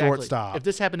star shortstop, if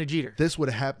this happened to Jeter, this would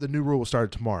have the new rule would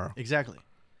start tomorrow. Exactly.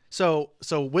 So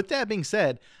with that being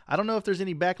said, I don't know if there's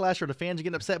any backlash or the fans are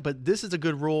getting upset, but this is a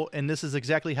good rule, and this is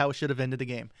exactly how it should have ended the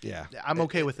game. Yeah, I'm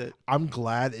okay with it. I'm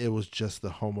glad it was just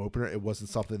the home opener. It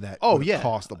wasn't something that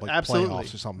cost them like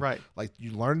playoffs or something. Right. Like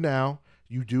you learn now.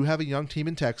 You do have a young team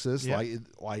in Texas. Yeah.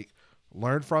 Like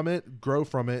learn from it, grow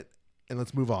from it. And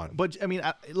let's move on. But I mean,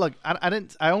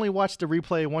 I only watched the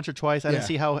replay once or twice. I didn't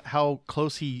see how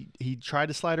close he tried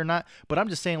to slide or not. But I'm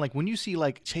just saying, like, when you see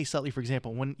like Chase Utley, for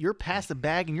example, when you're past the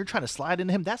bag and you're trying to slide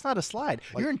into him, that's not a slide.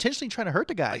 Like, you're intentionally trying to hurt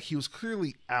the guy. Like he was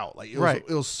clearly out. Like it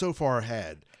was so far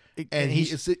ahead. And he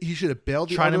should have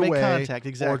bailed the trying other to make way contact,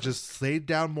 exactly, or just stayed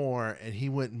down more. And he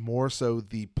went more so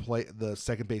the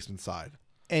second baseman side.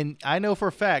 And I know for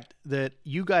a fact that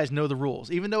you guys know the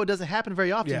rules. Even though it doesn't happen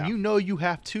very often, you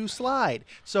have to slide.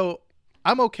 So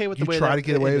I'm okay with the way that you try to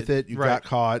get away with it. You got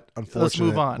caught. Unfortunately. Let's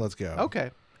move on. Let's go.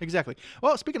 Okay, exactly.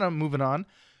 Well, speaking of moving on,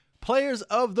 players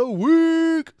of the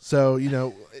week. So,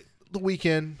 the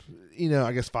weekend,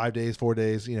 I guess 5 days, 4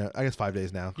 days, I guess 5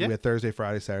 days now. Yeah. We had Thursday,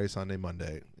 Friday, Saturday, Sunday,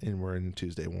 Monday, and we're in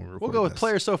Tuesday when we're recording. We'll go with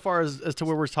players so far as to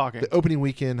where we're talking. The opening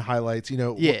weekend highlights,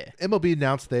 MLB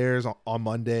announced theirs on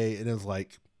Monday, and it was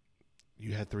like,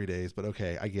 you had 3 days, but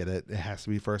okay, I get it. It has to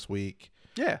be first week.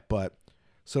 Yeah. But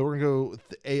so we're going to go with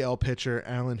the AL pitcher.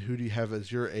 Alan, who do you have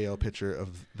as your AL pitcher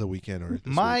of the weekend? Or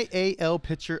My week? AL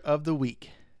pitcher of the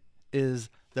week is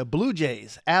the Blue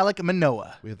Jays, Alek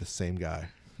Manoah. We have the same guy.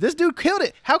 This dude killed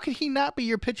it. How could he not be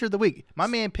your pitcher of the week? My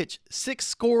man pitched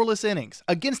 6 scoreless innings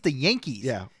against the Yankees.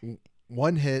 Yeah.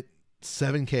 1 hit,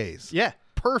 7 Ks. Yeah.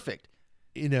 Perfect.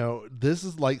 This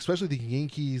is like, especially the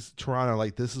Yankees, Toronto,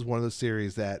 like this is one of those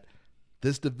series that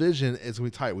this division is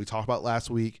going to be tight. We talked about last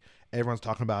week. Everyone's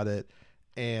talking about it.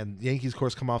 And the Yankees, of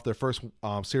course, come off their first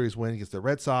series win against the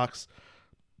Red Sox.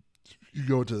 You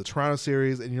go into the Toronto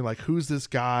series, and you're like, who's this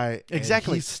guy?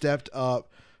 Exactly. And he stepped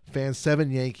up, fanned 7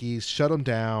 Yankees, shut them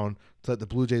down to let the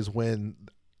Blue Jays win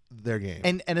their game.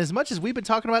 And as much as we've been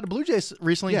talking about the Blue Jays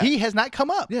recently, he has not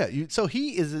come up. Yeah. So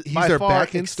he's their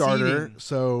back-end starter.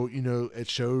 So, it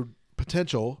showed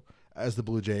potential as the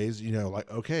Blue Jays,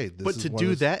 okay. But to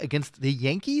do that against the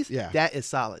Yankees, that is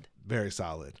solid. Very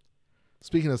solid.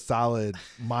 Speaking of solid,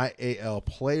 my AL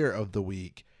player of the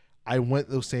week, I went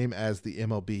the same as the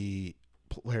MLB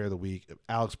player of the week,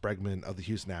 Alex Bregman of the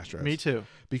Houston Astros. Me too.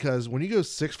 Because when you go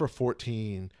 6 for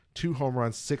 14, 2 home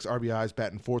runs, 6 RBIs,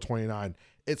 batting .429,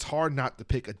 it's hard not to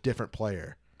pick a different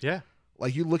player. Yeah.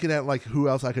 Like you looking at like who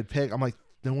else I could pick, I'm like,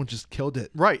 no one just killed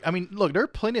it. Right. I mean, look, there are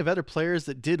plenty of other players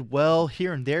that did well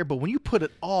here and there, but when you put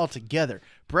it all together,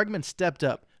 Bregman stepped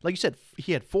up. Like you said,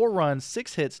 he had 4 runs,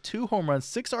 6 hits, 2 home runs,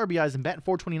 6 RBIs, and batting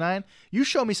 .429. You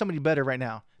show me somebody better right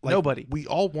now. Like, nobody. We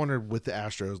all wondered with the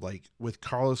Astros, like with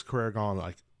Carlos Correa gone,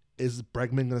 like, is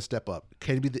Bregman going to step up?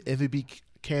 Can he be the MVP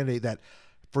candidate that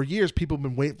for years people have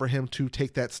been waiting for him to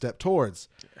take that step towards?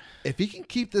 If he can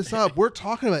keep this up, we're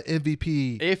talking about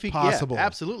MVP possible. Yeah,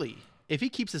 absolutely. If he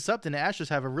keeps this up, then the Astros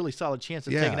have a really solid chance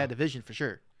of taking that division for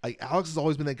sure. Like Alex has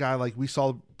always been that guy. Like we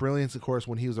saw brilliance, of course,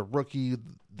 when he was a rookie.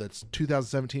 That's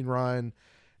 2017 run,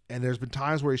 and there's been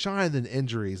times where he shined, then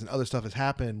injuries and other stuff has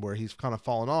happened where he's kind of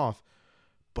fallen off.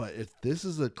 But if this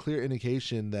is a clear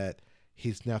indication that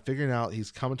he's now figuring out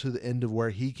he's coming to the end of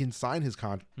where he can sign his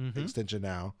extension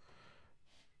now,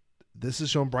 this is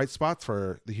showing bright spots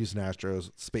for the Houston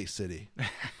Astros, Space City.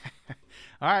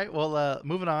 All right, well,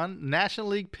 moving on. National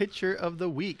League Pitcher of the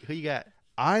Week. Who you got?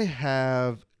 I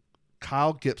have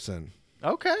Kyle Gibson.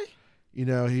 Okay. You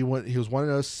know, he was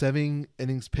 1-0, 7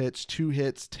 innings pitched, 2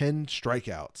 hits, 10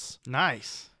 strikeouts.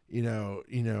 Nice. He's a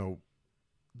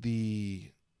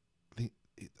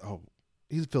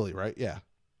Philly, right? Yeah.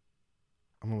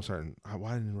 I'm almost certain.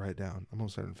 Why didn't I write it down? I'm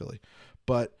almost certain Philly.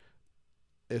 But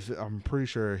I'm pretty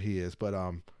sure he is. But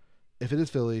if it is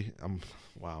Philly, I'm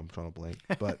trying to blank.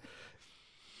 But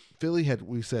Philly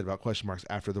we said about question marks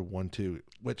after the 1-2,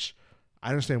 which I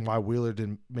understand why Wheeler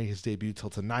didn't make his debut till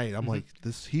tonight. I'm like,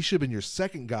 he should have been your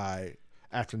second guy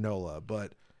after Nola,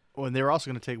 but and they were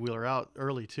also going to take Wheeler out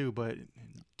early too, but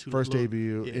first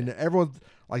debut. Yeah. And everyone,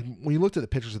 like when you looked at the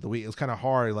pitchers of the week, it was kind of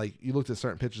hard. Like you looked at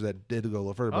certain pitchers that did go a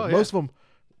little further, but most of them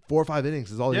 4 or 5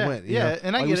 innings is all they went. You know?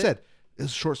 And like we said,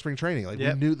 it's short spring training. Like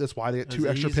we knew that's why they got 2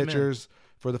 extra pitchers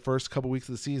for the first couple weeks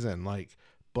of the season. Like,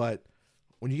 but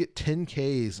when you get 10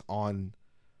 Ks on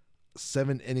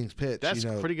 7 innings pitched, that's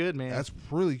pretty good, man. That's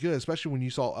really good, especially when you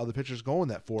saw other pitchers going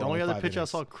that 4. The only other pitcher I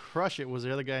saw crush it was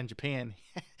the other guy in Japan.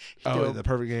 The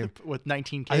perfect game with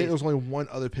 19 Ks. I think there was only one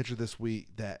other pitcher this week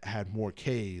that had more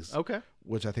Ks. Okay,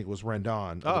 which I think was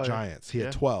Rendon of the Giants. He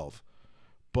had 12,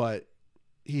 but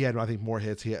he had, I think, more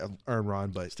hits. He had an earned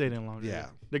run, but stayed in longer. Yeah,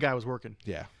 the guy was working.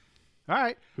 Yeah. All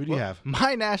right, who do you have?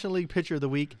 My National League Pitcher of the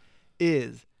Week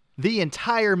is the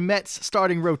entire Mets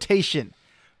starting rotation.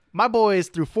 My boys,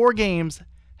 through 4 games,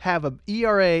 have an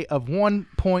ERA of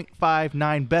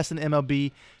 1.59, best in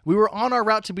MLB. We were on our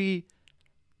route to be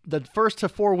the first to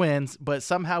 4 wins, but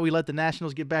somehow we let the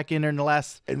Nationals get back in there in the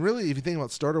last. And really, if you think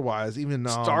about starter-wise, even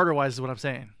starter-wise is what I'm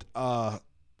saying.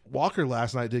 Walker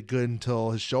last night did good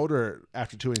until his shoulder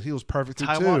after 2 innings. He was perfect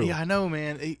through 2. Yeah, I know,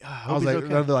 man. I was like,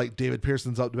 another like David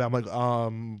Pearson's up to bat.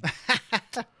 I'm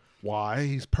like, why?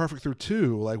 He's perfect through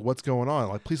 2. Like, what's going on?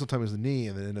 Like, please don't tell me it was the knee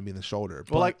and then end up being the shoulder.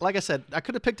 Well, like I said, I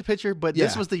could have picked a pitcher, but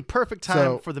this was the perfect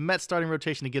time for the Mets starting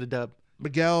rotation to get a dub.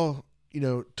 Miguel,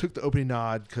 took the opening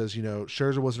nod because,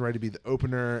 Scherzer wasn't ready to be the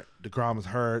opener. DeGrom was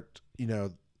hurt.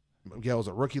 Miguel was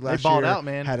a rookie last year. They balled out,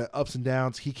 man. Had ups and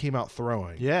downs. He came out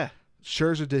throwing. Yeah.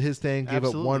 Scherzer did his thing, gave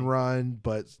up 1 run,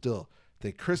 but still. I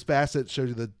think Chris Bassett showed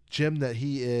you the gem that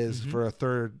he is for a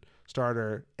third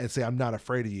starter and say, I'm not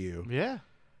afraid of you. Yeah.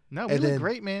 No, we look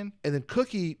great, man. And then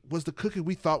Cookie was the Cookie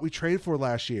we thought we traded for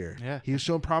last year. Yeah. He was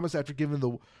showing promise after giving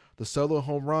the solo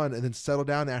home run and then settled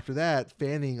down after that,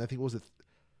 fanning, I think it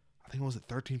was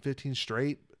 13, 15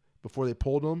 straight before they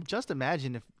pulled him. Just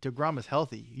imagine if DeGrom is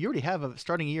healthy. You already have a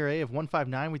starting ERA of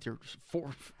 1.59 with your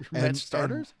 4 Mets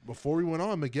starters. And before we went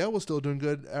on, Miguel was still doing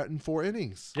good in 4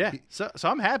 innings. Yeah. So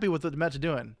I'm happy with what the Mets are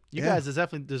doing. You guys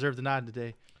definitely deserve the nod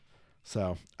today.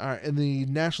 So, all right. And the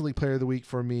National League Player of the Week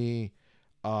for me,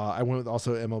 I went with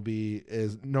also MLB,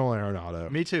 is Nolan Arenado.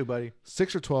 Me too, buddy.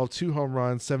 6 or 12, 2 home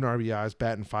runs, 7 RBIs,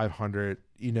 batting .500.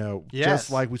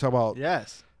 Just like we talk about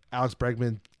Alex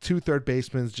Bregman, 2 third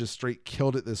basemen just straight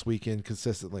killed it this weekend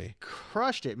consistently.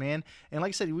 Crushed it, man. And like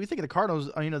I said, we think of the Cardinals,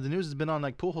 the news has been on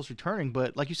like Pujols returning,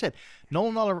 but like you said,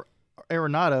 Nolan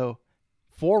Arenado,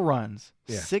 4 runs,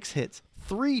 6 hits,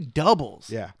 3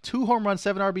 doubles, 2 home runs,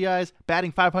 7 RBIs,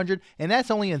 batting .500, and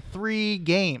that's only in 3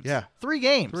 games. Yeah. 3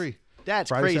 games. 3. That's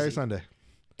Friday, crazy. Saturday, Sunday.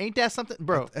 Ain't that something,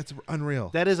 bro? That's unreal.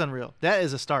 That is unreal. That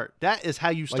is a start. That is how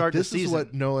you start the season. This is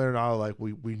what Nolan Arenado,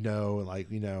 we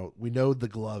know, we know the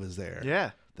glove is there.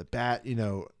 Yeah. The bat,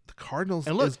 the Cardinals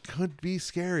could be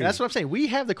scary. That's what I'm saying. We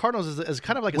have the Cardinals as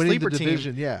kind of like a sleeper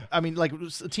division, team. Yeah. I mean, like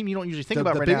a team you don't usually think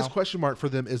about right now. The biggest question mark for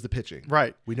them is the pitching.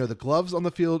 Right. We know the gloves on the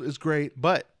field is great,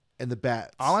 and the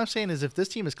bats. All I'm saying is if this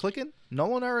team is clicking,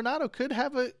 Nolan Arenado could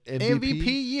have a MVP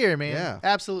year, man. Yeah.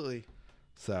 Absolutely.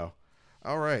 So,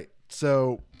 all right.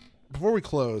 So, before we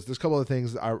close, there's a couple of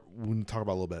things I want to talk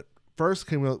about a little bit.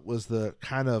 First was the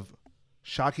kind of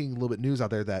shocking little bit news out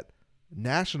there that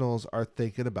Nationals are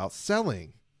thinking about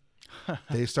selling.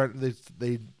 They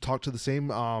talked to the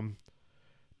same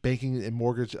banking and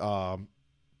mortgage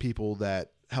people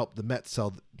that helped the Mets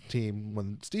sell the team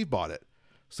when Steve bought it.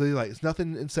 So they're like, it's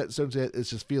nothing in set stone yet. It's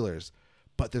just feelers.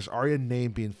 But there's already a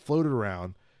name being floated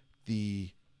around. The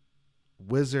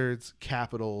Wizards,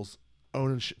 Capitals,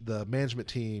 the management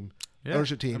team,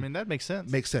 ownership team. I mean, that makes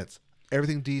sense. Makes sense.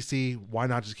 Everything DC. Why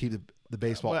not just keep the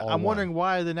baseball? Well, all I'm wondering one?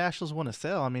 why the Nationals want to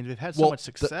sell. I mean, they've had so much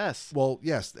success.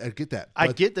 Yes, I get that. I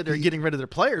get that they're getting rid of their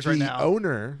players right now. The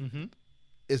owner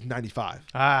is 95.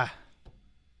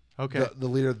 Okay. The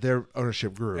leader of their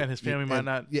ownership group. And his family might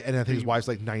not. Yeah, and I think his wife's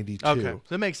like 92. Okay, so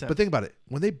that makes sense. But think about it.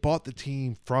 When they bought the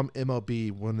team from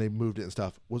MLB, when they moved it and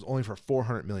stuff, was only for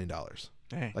 $400 million.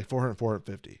 Dang. Like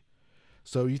 450.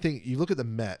 So you look at the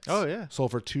Mets. Oh, yeah.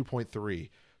 Sold for 2.3.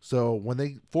 So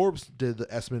when Forbes did the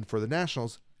estimate for the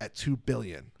Nationals at $2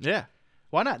 billion. Yeah.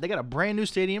 Why not? They got a brand new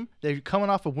stadium. They're coming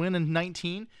off a win in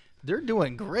 19. They're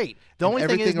doing great. The only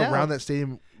thing is now, around that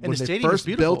stadium when the they stadium first is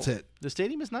beautiful. built it, the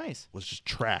stadium is nice. Was just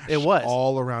trash. It was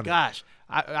all around. Gosh,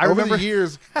 I Over remember the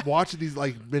years watching these.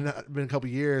 Like been a couple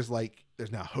years. Like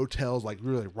there's now hotels like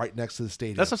really right next to the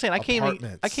stadium. That's what I'm saying. I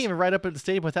can't even ride up at the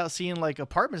stadium without seeing like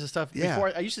apartments and stuff. Yeah.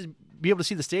 Before I used to be able to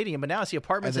see the stadium, but now I see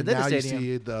apartments and then now the stadium.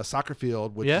 you see the soccer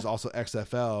field, which is also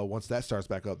XFL. Once that starts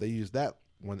back up, they use that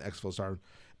when the XFL started.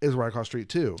 Is right across the street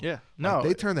too. Yeah. No, like,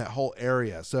 they turned that whole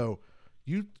area. So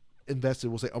you invested,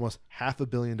 we'll say, almost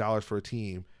 $500 million for a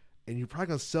team, and you're probably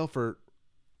going to sell for,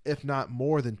 if not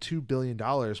more than $2 billion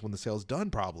when the sale's done,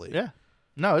 probably. Yeah.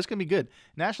 No, it's going to be good.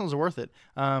 Nationals are worth it.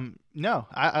 No,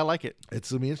 I like it.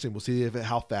 It's going to be interesting. We'll see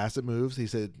how fast it moves. He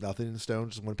said nothing in stone.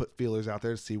 Just want to put feelers out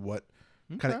there to see what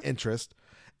kind of interest.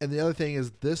 And the other thing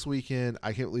is this weekend,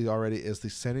 I can't believe already, is the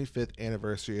 75th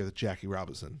anniversary of the Jackie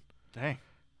Robinson. Dang.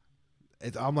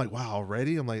 I'm like, wow,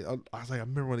 already? I was like, I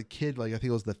remember when a kid, like, I think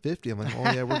it was the 50. I'm like,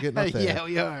 oh, yeah, we're getting up there. Yeah,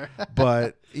 we are.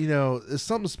 But, it's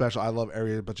something special. I love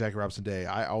every about Jackie Robinson Day.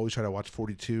 I always try to watch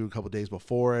 42 a couple of days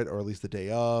before it, or at least the day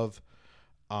of.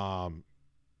 I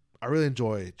really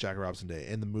enjoy Jackie Robinson Day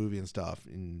and the movie and stuff.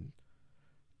 And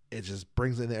it just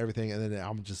brings in everything. And then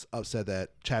I'm just upset that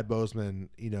Chad Boseman,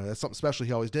 that's something special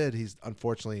he always did. He's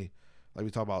unfortunately, like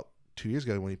we talked about 2 years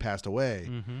ago when he passed away,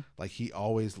 like he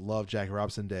always loved Jackie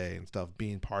Robinson Day and stuff,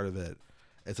 being part of it.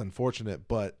 It's unfortunate,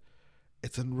 but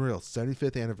it's unreal.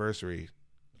 75th anniversary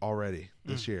already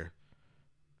this year.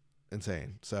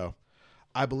 Insane. So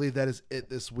I believe that is it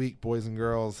this week, boys and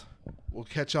girls. We'll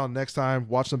catch y'all next time.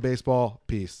 Watch some baseball.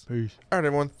 Peace. All right,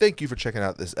 everyone. Thank you for checking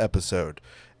out this episode.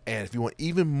 And if you want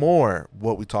even more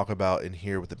what we talk about in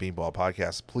here with the Beanball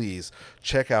Podcast, please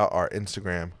check out our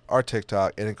Instagram, our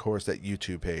TikTok, and, of course, that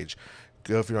YouTube page.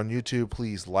 Go if you're on YouTube,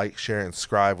 please like, share, and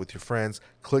subscribe with your friends.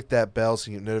 Click that bell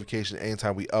so you get notification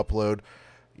anytime we upload,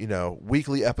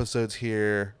 weekly episodes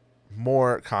here,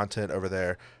 more content over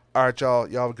there. All right, y'all.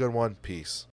 Y'all have a good one. Peace.